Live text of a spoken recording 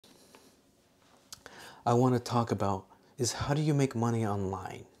I want to talk about is how do you make money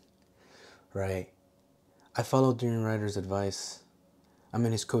online, right? I followed Dream Writer's advice. I'm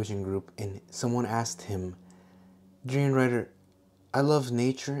in his coaching group, and someone asked him, Dream Writer, I love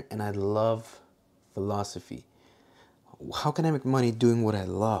nature and I love philosophy. How can I make money doing what I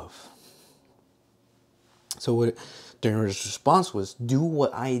love? So what Dream Writer's response was, do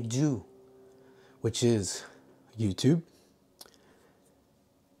what I do, which is YouTube,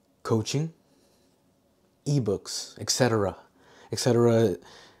 coaching, ebooks, etc. etc.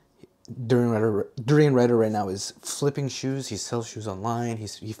 Dream Writer right now is flipping shoes. He sells shoes online.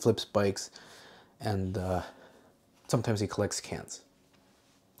 He flips bikes, and sometimes he collects cans.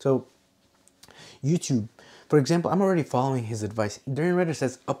 So YouTube, for example, I'm already following his advice. Dream Writer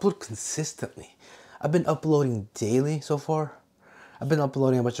says upload consistently. I've been uploading daily so far. I've been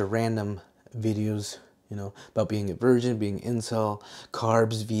uploading a bunch of random videos, about being a virgin, being incel,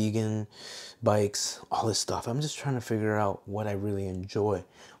 carbs, vegan, bikes, all this stuff. I'm just trying to figure out what I really enjoy,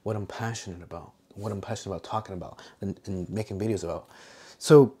 what I'm passionate about, talking about and making videos about.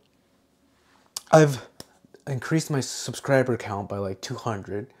 So I've increased my subscriber count by like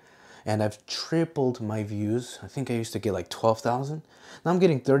 200, and I've tripled my views. I think I used to get like 12,000. Now I'm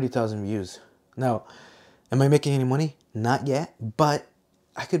getting 30,000 views. Now, am I making any money? Not yet, but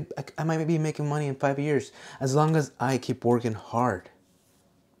I might be making money in 5 years as long as I keep working hard.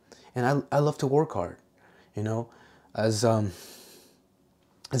 And I love to work hard, as a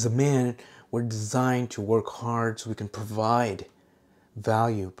man, we're designed to work hard so we can provide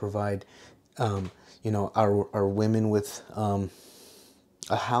value, provide our women with a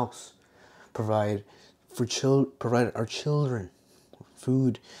house, provide our children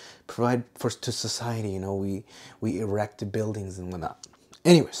food, provide to society. We erect buildings and whatnot.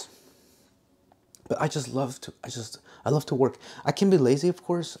 Anyways, but I love to work. I can be lazy, of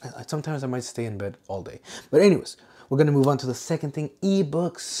course. Sometimes I might stay in bed all day. But anyways, we're gonna move on to the second thing: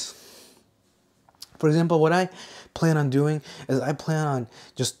 ebooks. For example, what I plan on doing is I plan on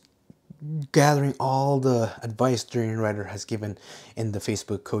just gathering all the advice Dream Writer has given in the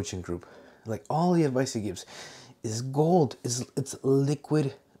Facebook coaching group. Like, all the advice he gives is gold. It's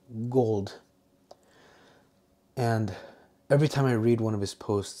liquid gold. And every time I read one of his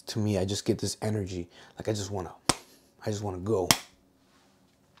posts, to me, I just get this energy. Like, I just wanna go. I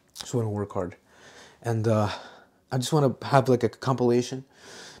just wanna work hard. And I just wanna have like a compilation,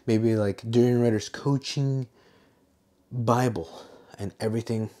 maybe like Dream Writer's coaching Bible and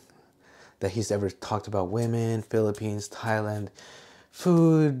everything that he's ever talked about: women, Philippines, Thailand,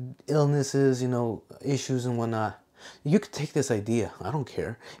 food, illnesses, issues and whatnot. You could take this idea. I don't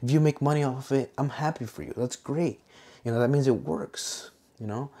care. If you make money off of it, I'm happy for you. That's great. That means it works,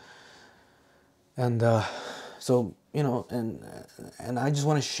 And so, and I just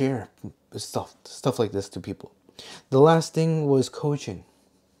want to share stuff like this to people. The last thing was coaching.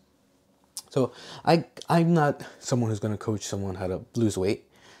 So I'm not someone who's going to coach someone how to lose weight,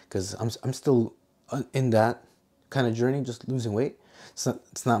 because I'm still in that kind of journey, just losing weight.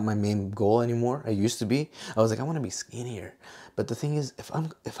 It's not my main goal anymore. I used to be. I was like, I want to be skinnier. But the thing is, if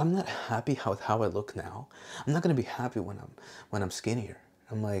I'm not happy with how I look now, I'm not going to be happy when I'm skinnier.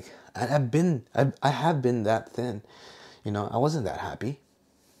 I'm like, I have been that thin. I wasn't that happy.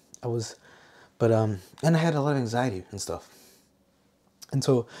 But and I had a lot of anxiety and stuff. And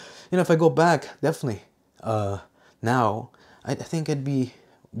so, if I go back, definitely, now, I think I'd be,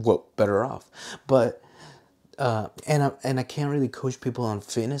 better off. But, and I can't really coach people on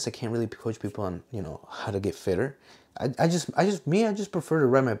fitness. I can't really coach people on, how to get fitter. I just prefer to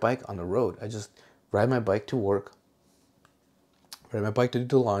ride my bike on the road. I just ride my bike to work, ride my bike to do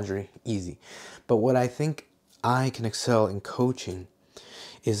the laundry, easy. But what I think I can excel in coaching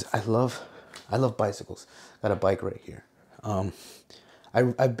is I love bicycles. Got a bike right here.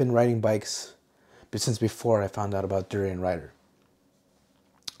 I've been riding bikes since before I found out about Dream Writer.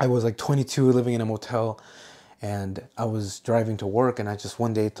 I was like 22, living in a motel, and I was driving to work, and I just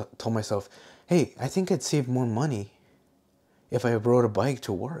one day told myself, hey, I think I'd save more money if I rode a bike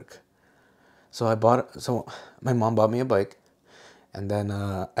to work. So my mom bought me a bike, and then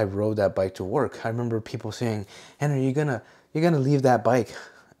I rode that bike to work. I remember people saying, Henry, you're gonna leave that bike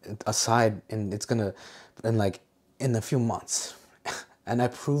aside, and it's gonna, in a few months. And I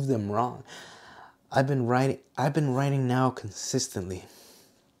proved them wrong. I've been riding now consistently.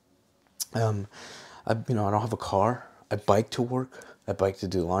 I don't have a car. I bike to work. I bike to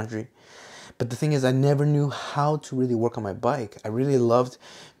do laundry. But the thing is, I never knew how to really work on my bike. I really loved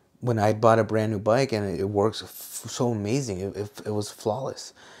when I bought a brand new bike, and it works so amazing. It was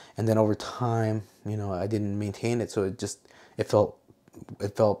flawless. And then over time, I didn't maintain it, so it felt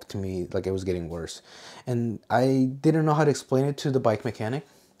it felt to me like it was getting worse. And I didn't know how to explain it to the bike mechanic.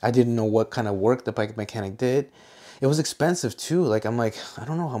 I didn't know what kind of work the bike mechanic did. It was expensive too. Like, I'm like, I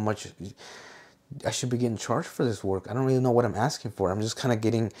don't know how much I should be getting charged for this work. I don't really know what I'm asking for. I'm just kind of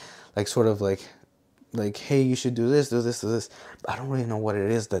getting like, sort of like, hey, you should do this, do this, do this. I don't really know what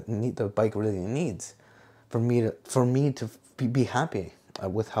it is that the bike really needs for me to be happy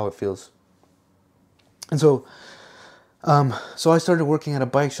with how it feels. And so, so I started working at a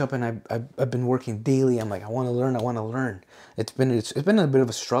bike shop, and I've been working daily. I'm like, I want to learn, I want to learn. It's been a bit of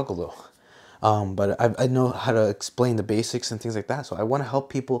a struggle though, but I know how to explain the basics and things like that. So I want to help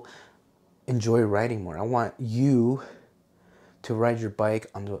people enjoy riding more. I want you to ride your bike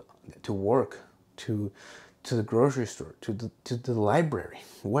to work, to the grocery store, to the library,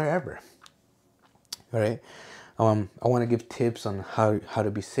 wherever. All right. I want to give tips on how to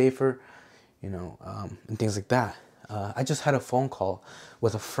be safer, and things like that. I just had a phone call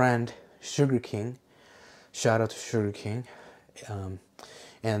with a friend, Sugar King. Shout out to Sugar King.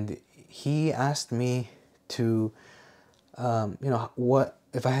 And he asked me to, what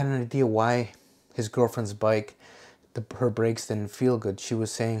if I had an idea why his girlfriend's bike, her brakes didn't feel good. She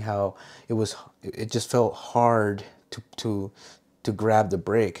was saying how it just felt hard to grab the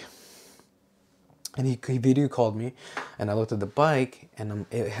brake. And he video called me, and I looked at the bike, and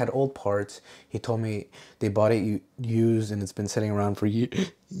it had old parts. He told me they bought it used, and it's been sitting around for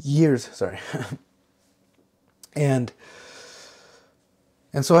years. Sorry. and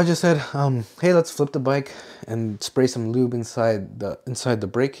so I just said, hey, let's flip the bike and spray some lube inside the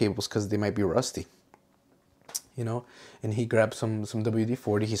brake cables, because they might be rusty. And he grabbed some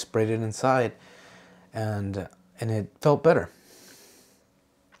WD-40. He sprayed it inside, and it felt better.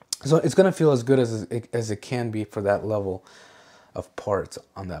 So it's gonna feel as good as it can be for that level of parts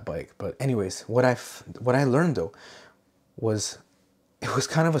on that bike. But anyways, what I learned though was it was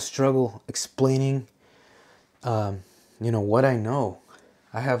kind of a struggle explaining, what I know.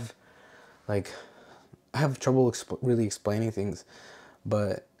 I have trouble really explaining things,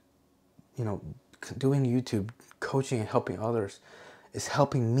 but doing YouTube, coaching, and helping others is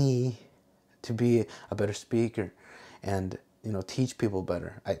helping me to be a better speaker and teach people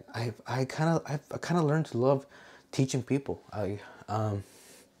better. I kind of learned to love teaching people.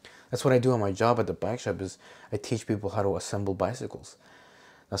 That's what I do on my job at the bike shop, is I teach people how to assemble bicycles.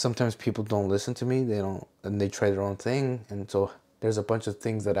 Now sometimes people don't listen to me, and they try their own thing, and so there's a bunch of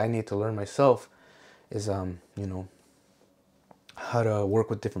things that I need to learn myself, is how to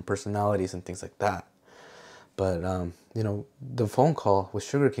work with different personalities and things like that. But the phone call with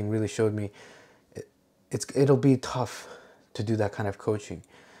Sugar King really showed me it'll be tough to do that kind of coaching,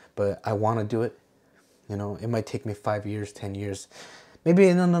 but I want to do it. It might take me 5 years, 10 years, maybe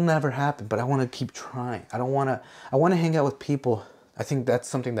it'll never happen, but I want to keep trying. I want to hang out with people. I think that's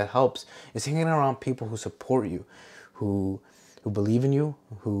something that helps, is hanging around people who support you, who believe in you,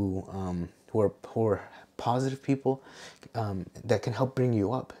 who are positive people, that can help bring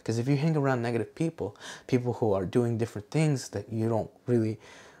you up. Because if you hang around negative people who are doing different things that you don't really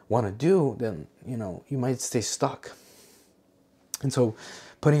want to do, then you might stay stuck. And so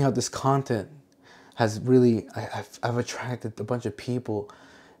putting out this content has really, I've attracted a bunch of people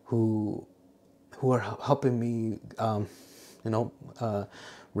who are helping me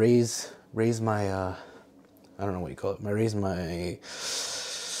raise my I don't know what you call it, raise my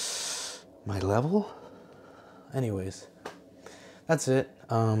level. Anyways, that's it.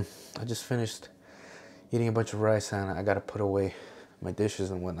 I just finished eating a bunch of rice, and I gotta put away my dishes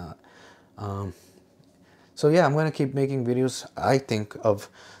and whatnot. So yeah, I'm gonna keep making videos. I think of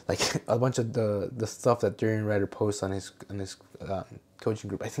like a bunch of the stuff that Darian Ryder posts on his coaching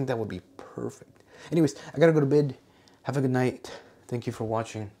group. I think that would be perfect. Anyways, I gotta go to bed. Have a good night. Thank you for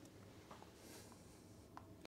watching.